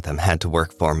 One of them had to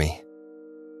work for me.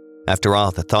 After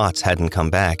all, the thoughts hadn't come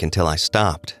back until I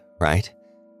stopped, right?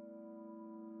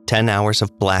 10 hours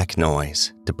of black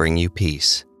noise to bring you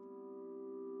peace.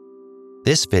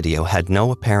 This video had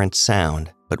no apparent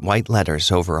sound but white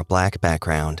letters over a black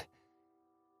background.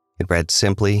 It read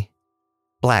simply,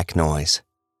 "Black noise."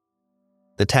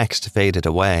 The text faded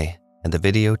away and the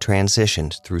video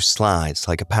transitioned through slides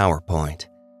like a PowerPoint.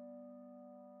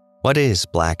 What is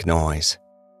black noise?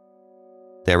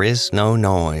 There is no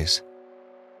noise.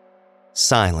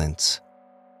 Silence.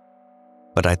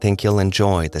 But I think you'll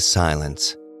enjoy the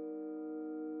silence.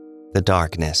 The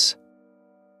darkness.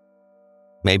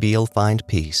 Maybe you'll find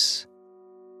peace.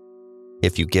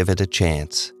 If you give it a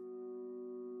chance.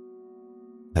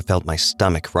 I felt my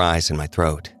stomach rise in my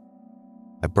throat.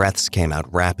 My breaths came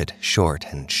out rapid, short,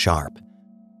 and sharp.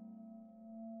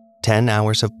 10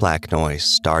 hours of black noise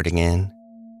starting in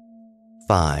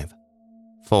 5,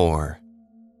 4,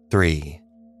 3,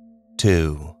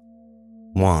 2,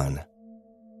 1.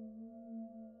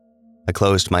 I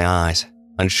closed my eyes,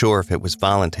 unsure if it was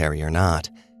voluntary or not,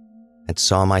 and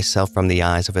saw myself from the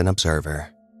eyes of an observer.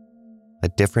 A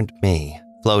different me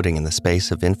floating in the space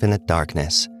of infinite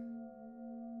darkness.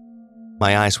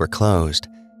 My eyes were closed,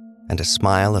 and a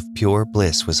smile of pure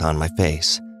bliss was on my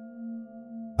face.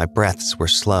 My breaths were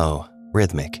slow,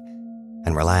 rhythmic,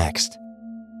 and relaxed.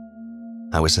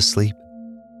 I was asleep.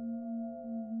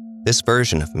 This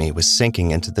version of me was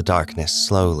sinking into the darkness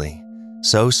slowly,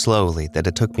 so slowly that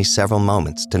it took me several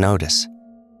moments to notice.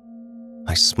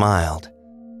 I smiled.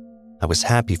 I was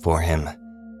happy for him,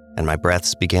 and my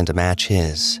breaths began to match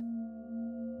his.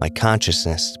 My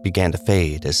consciousness began to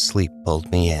fade as sleep pulled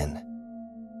me in.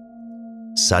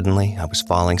 Suddenly, I was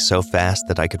falling so fast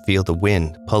that I could feel the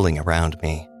wind pulling around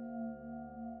me.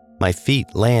 My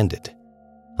feet landed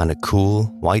on a cool,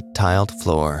 white-tiled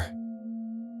floor.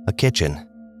 A kitchen.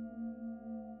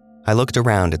 I looked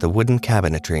around at the wooden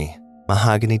cabinetry,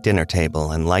 mahogany dinner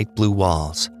table, and light blue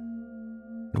walls.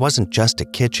 It wasn't just a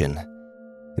kitchen.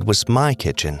 It was my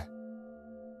kitchen.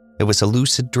 It was a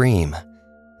lucid dream,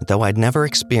 and though I'd never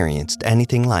experienced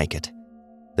anything like it,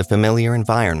 the familiar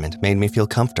environment made me feel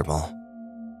comfortable.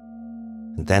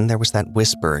 And then there was that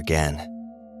whisper again,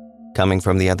 coming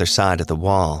from the other side of the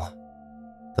wall,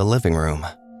 the living room.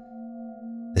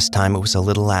 This time it was a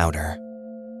little louder,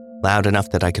 loud enough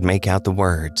that I could make out the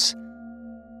words.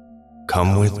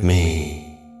 "Come with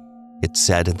me," it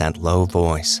said in that low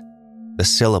voice, the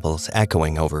syllables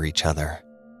echoing over each other.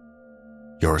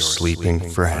 "Your sleeping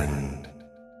friend."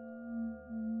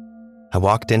 I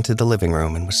walked into the living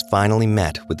room and was finally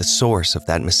met with the source of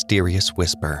that mysterious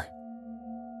whisper.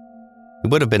 He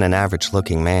would have been an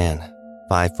average-looking man,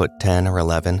 5'10" or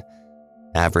 11,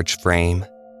 average frame,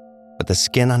 but the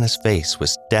skin on his face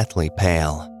was deathly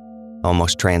pale,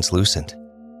 almost translucent.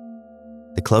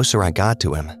 The closer I got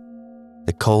to him,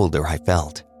 the colder I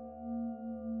felt.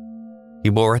 He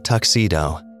wore a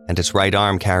tuxedo, and his right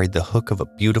arm carried the hook of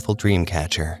a beautiful dream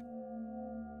catcher.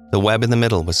 The web in the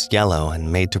middle was yellow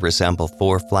and made to resemble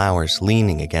 4 flowers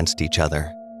leaning against each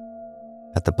other.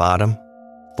 At the bottom,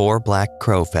 4 black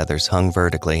crow feathers hung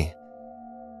vertically.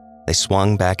 They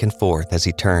swung back and forth as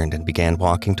he turned and began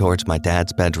walking towards my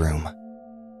dad's bedroom.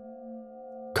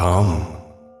 "Come,"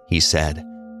 he said,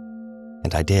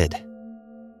 and I did.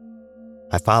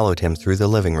 I followed him through the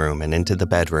living room and into the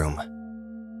bedroom.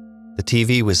 The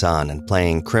TV was on and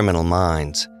playing Criminal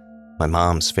Minds, my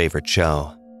mom's favorite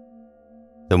show.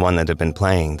 The one that had been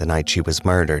playing the night she was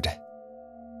murdered.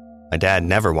 My dad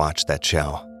never watched that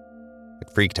show. It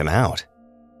freaked him out.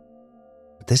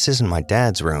 But this isn't my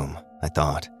dad's room, I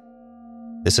thought.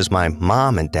 This is my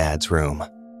mom and dad's room.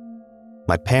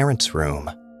 My parents' room.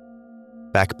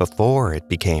 back before it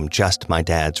became just my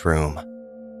dad's room.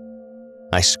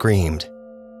 I screamed,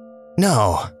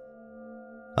 "No!"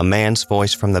 A man's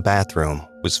voice from the bathroom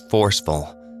was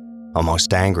forceful,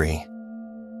 almost angry.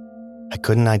 I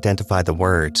couldn't identify the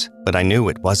words, but I knew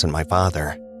it wasn't my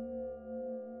father.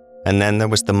 And then there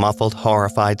was the muffled,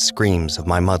 horrified screams of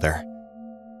my mother.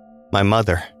 My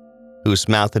mother, whose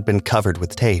mouth had been covered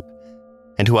with tape,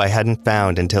 and who I hadn't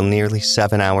found until nearly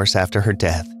 7 hours after her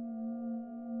death.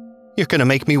 "You're gonna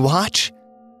make me watch?"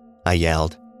 I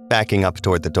yelled, backing up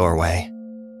toward the doorway.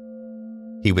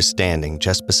 He was standing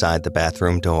just beside the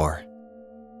bathroom door.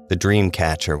 The dream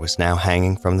catcher was now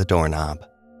hanging from the doorknob.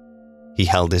 He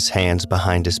held his hands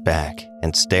behind his back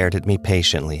and stared at me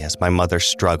patiently as my mother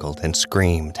struggled and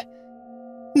screamed.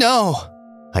 "No!"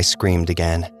 I screamed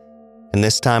again, and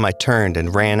this time I turned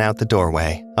and ran out the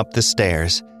doorway, up the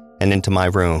stairs, and into my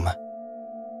room.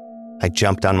 I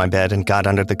jumped on my bed and got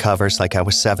under the covers like I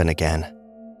was 7 again,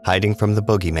 hiding from the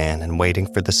boogeyman and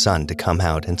waiting for the sun to come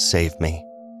out and save me.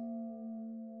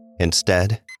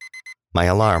 Instead, my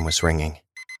alarm was ringing.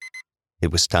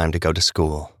 It was time to go to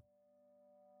school.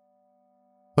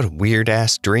 What a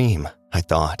weird-ass dream, I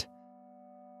thought.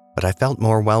 But I felt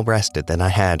more well-rested than I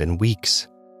had in weeks.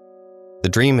 The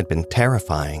dream had been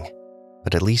terrifying,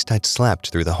 but at least I'd slept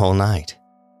through the whole night.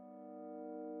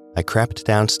 I crept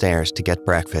downstairs to get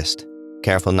breakfast,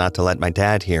 careful not to let my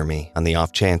dad hear me on the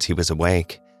off chance he was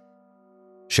awake.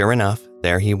 Sure enough,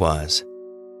 there he was,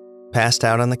 passed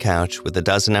out on the couch with a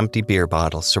dozen empty beer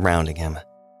bottles surrounding him.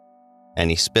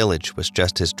 Any spillage was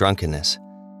just his drunkenness.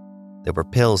 There were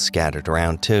pills scattered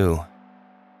around too.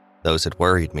 Those had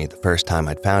worried me the first time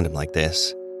I'd found him like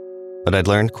this, but I'd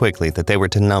learned quickly that they were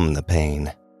to numb the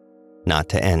pain, not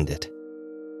to end it.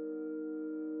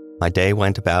 My day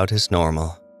went about as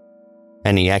normal.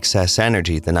 Any excess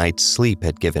energy the night's sleep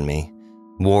had given me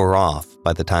wore off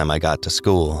by the time I got to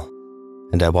school,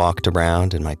 and I walked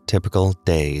around in my typical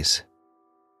daze.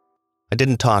 I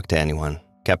didn't talk to anyone,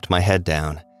 kept my head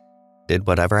down, did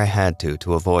whatever I had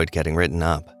to avoid getting written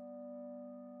up.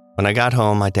 When I got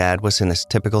home, my dad was in his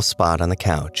typical spot on the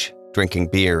couch, drinking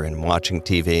beer and watching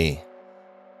TV.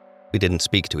 We didn't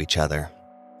speak to each other,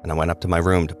 and I went up to my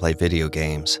room to play video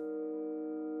games.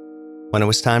 When it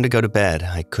was time to go to bed,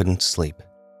 I couldn't sleep.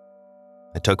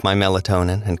 I took my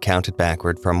melatonin and counted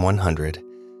backward from 100,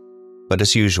 but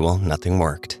as usual, nothing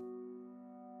worked.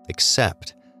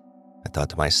 Except, I thought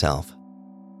to myself,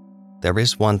 there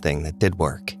is one thing that did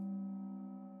work.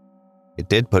 It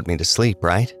did put me to sleep,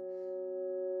 right?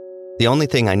 The only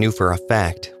thing I knew for a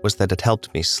fact was that it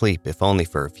helped me sleep if only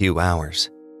for a few hours.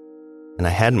 And I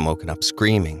hadn't woken up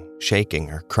screaming, shaking,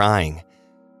 or crying,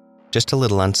 just a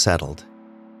little unsettled.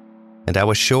 And I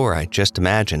was sure I'd just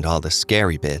imagined all the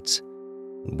scary bits,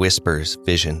 whispers,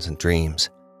 visions, and dreams.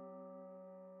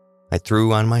 I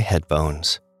threw on my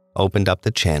headphones, opened up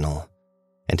the channel,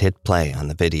 and hit play on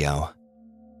the video.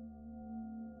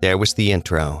 There was the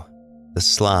intro, the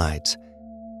slides,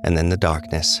 and then the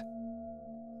darkness.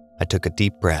 I took a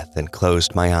deep breath and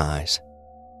closed my eyes.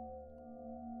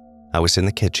 I was in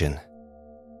the kitchen.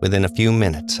 Within a few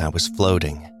minutes, I was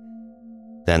floating.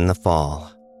 Then the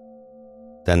fall.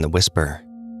 Then the whisper,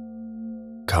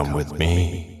 Come with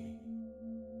me.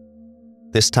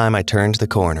 This time I turned the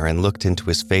corner and looked into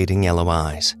his fading yellow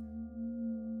eyes.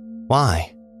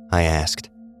 "Why?" I asked.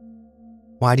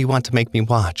 "Why do you want to make me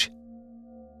watch?"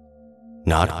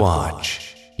 Not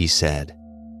watch, he said.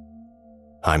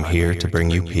 I'm here to bring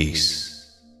you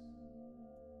peace.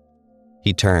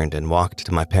 He turned and walked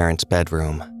to my parents'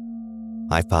 bedroom.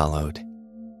 I followed.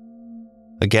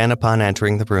 Again, upon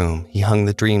entering the room, he hung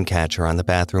the dream catcher on the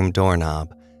bathroom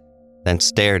doorknob, then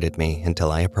stared at me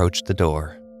until I approached the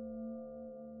door.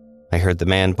 I heard the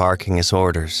man barking his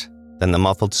orders, then the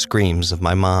muffled screams of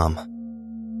my mom.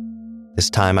 This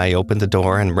time I opened the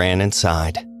door and ran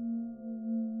inside.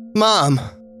 "Mom!"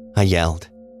 I yelled.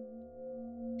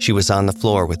 She was on the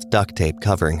floor with duct tape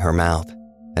covering her mouth,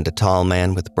 and a tall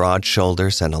man with broad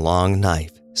shoulders and a long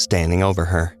knife standing over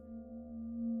her.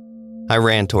 I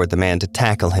ran toward the man to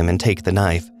tackle him and take the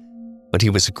knife, but he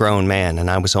was a grown man and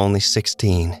I was only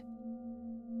 16.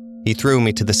 He threw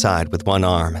me to the side with one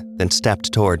arm, then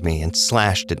stepped toward me and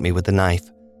slashed at me with the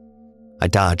knife. I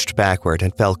dodged backward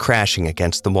and fell crashing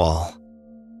against the wall.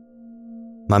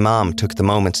 My mom took the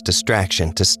moment's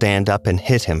distraction to stand up and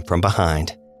hit him from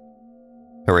behind.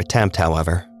 Her attempt,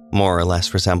 however, more or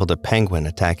less resembled a penguin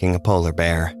attacking a polar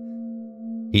bear.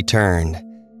 He turned,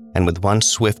 and with one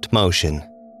swift motion,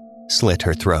 slit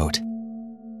her throat.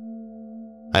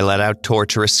 I let out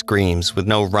torturous screams with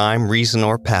no rhyme, reason,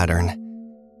 or pattern,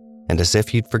 and as if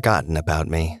he'd forgotten about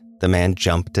me, the man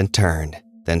jumped and turned,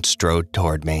 then strode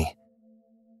toward me.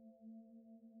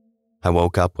 I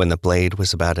woke up when the blade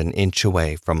was about an inch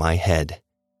away from my head.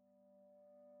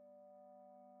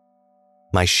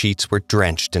 My sheets were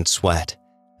drenched in sweat,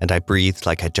 and I breathed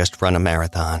like I'd just run a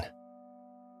marathon.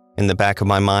 In the back of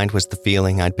my mind was the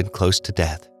feeling I'd been close to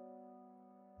death.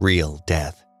 Real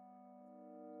death.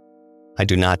 I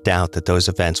do not doubt that those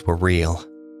events were real.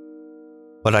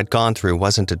 What I'd gone through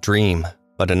wasn't a dream,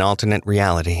 but an alternate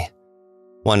reality,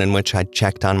 one in which I'd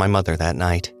checked on my mother that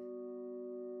night.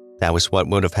 That was what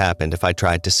would have happened if I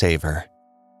tried to save her.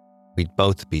 We'd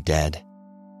both be dead.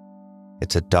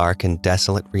 It's a dark and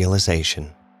desolate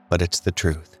realization, but it's the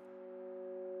truth.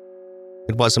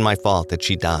 It wasn't my fault that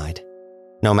she died,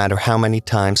 no matter how many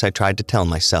times I tried to tell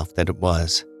myself that it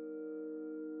was.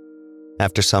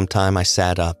 After some time, I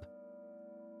sat up.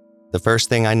 The first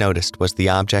thing I noticed was the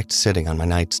object sitting on my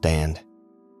nightstand.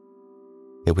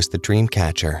 It was the dream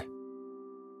catcher,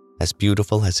 as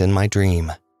beautiful as in my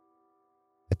dream.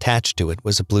 Attached to it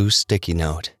was a blue sticky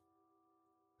note.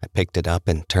 I picked it up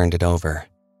and turned it over.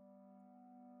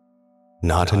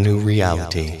 Not a new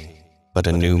reality, but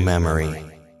a new memory.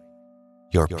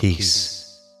 Your peace.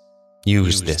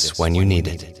 Use this when you need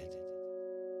it.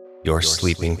 Your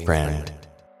sleeping friend.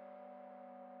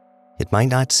 It might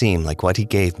not seem like what he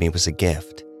gave me was a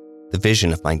gift, the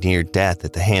vision of my near death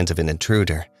at the hands of an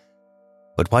intruder,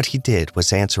 but what he did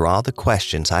was answer all the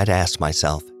questions I'd asked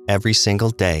myself every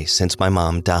single day since my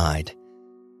mom died.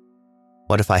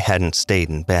 What if I hadn't stayed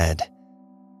in bed?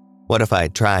 What if I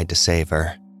had tried to save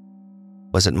her?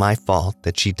 Was it my fault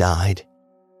that she died?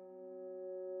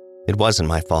 It wasn't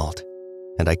my fault,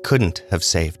 and I couldn't have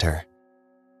saved her.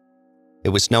 It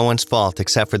was no one's fault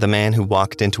except for the man who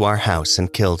walked into our house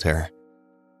and killed her.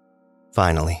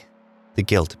 Finally, the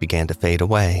guilt began to fade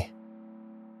away.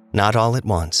 Not all at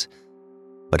once,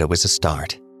 but it was a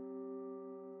start.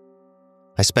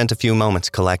 I spent a few moments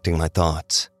collecting my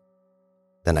thoughts.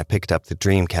 Then I picked up the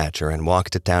dream catcher and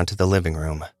walked it down to the living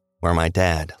room, where my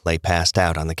dad lay passed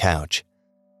out on the couch.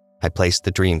 I placed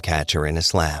the dream catcher in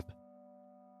his lap.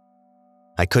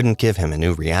 I couldn't give him a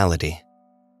new reality,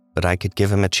 but I could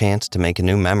give him a chance to make a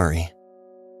new memory.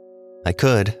 I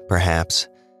could, perhaps,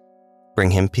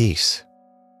 bring him peace,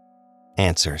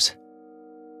 answers.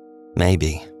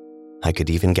 Maybe I could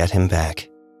even get him back.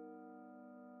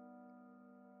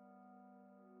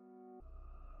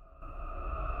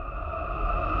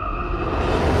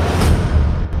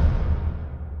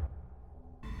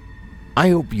 I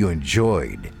hope you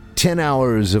enjoyed 10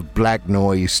 Hours of Black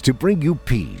Noise to Bring You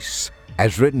Peace,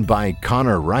 as written by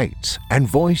Connor Wright and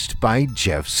voiced by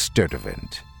Jeff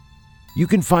Sturtevant. You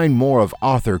can find more of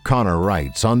author Connor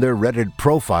Wright on their Reddit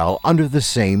profile under the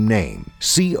same name,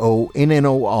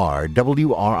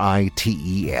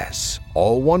 ConnorWrites,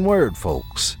 all one word,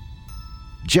 folks.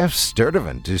 Jeff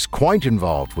Sturtevant is quite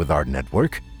involved with our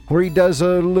network, where he does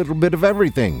a little bit of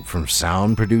everything from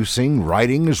sound producing,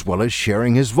 writing, as well as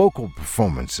sharing his vocal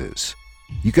performances.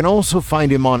 You can also find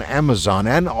him on Amazon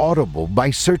and Audible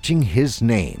by searching his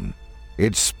name.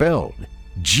 It's spelled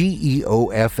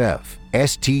GeoffSturtevant.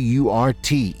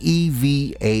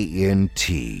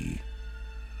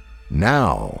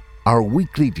 Now, our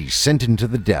weekly descent into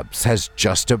the depths has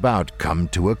just about come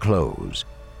to a close.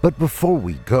 But before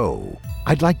we go,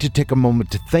 I'd like to take a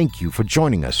moment to thank you for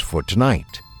joining us for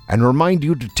tonight, and remind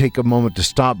you to take a moment to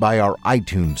stop by our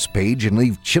iTunes page and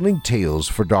leave Chilling Tales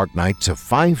for Dark Nights a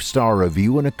 5-star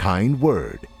review and a kind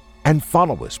word. And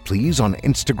follow us, please, on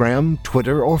Instagram,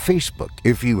 Twitter, or Facebook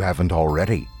if you haven't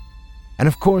already. And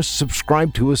of course,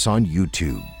 subscribe to us on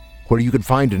YouTube, where you can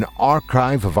find an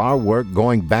archive of our work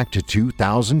going back to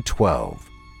 2012.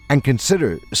 And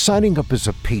consider signing up as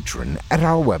a patron at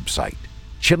our website,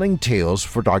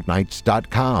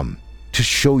 chillingtalesfordarknights.com, to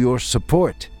show your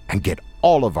support and get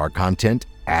all of our content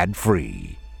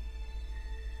ad-free.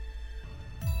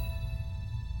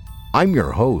 I'm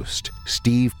your host,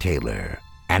 Steve Taylor,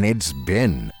 and it's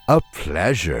been a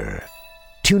pleasure.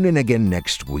 Tune in again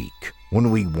next week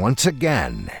when we once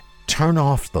again turn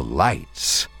off the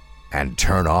lights and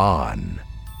turn on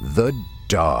the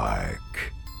dark.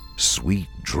 Sweet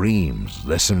dreams,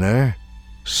 listener.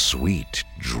 Sweet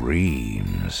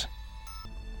dreams.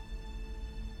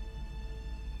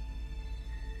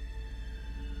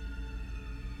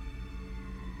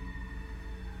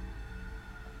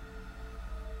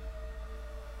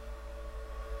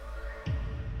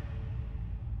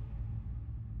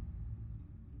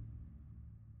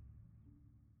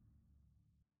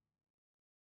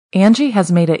 Angie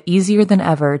has made it easier than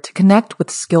ever to connect with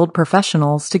skilled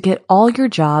professionals to get all your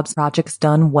jobs projects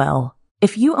done well.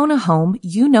 If you own a home,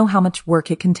 you know how much work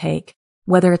it can take,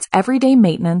 whether it's everyday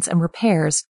maintenance and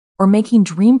repairs or making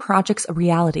dream projects a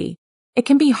reality. It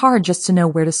can be hard just to know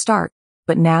where to start,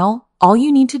 but now all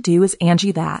you need to do is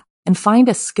Angie that and find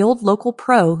a skilled local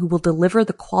pro who will deliver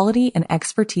the quality and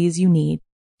expertise you need.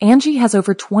 Angie has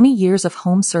over 20 years of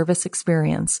home service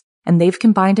experience, and they've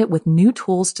combined it with new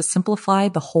tools to simplify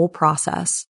the whole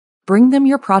process. Bring them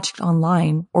your project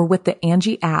online or with the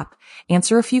Angie app,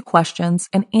 answer a few questions,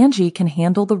 and Angie can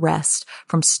handle the rest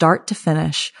from start to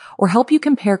finish or help you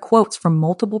compare quotes from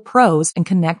multiple pros and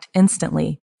connect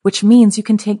instantly, which means you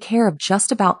can take care of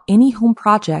just about any home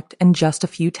project in just a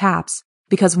few taps.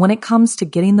 Because when it comes to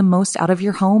getting the most out of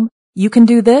your home, you can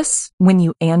do this when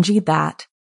you Angie that.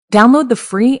 Download the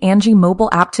free Angie mobile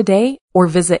app today or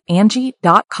visit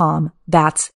Angie.com.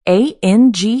 That's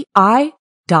ANGI.com.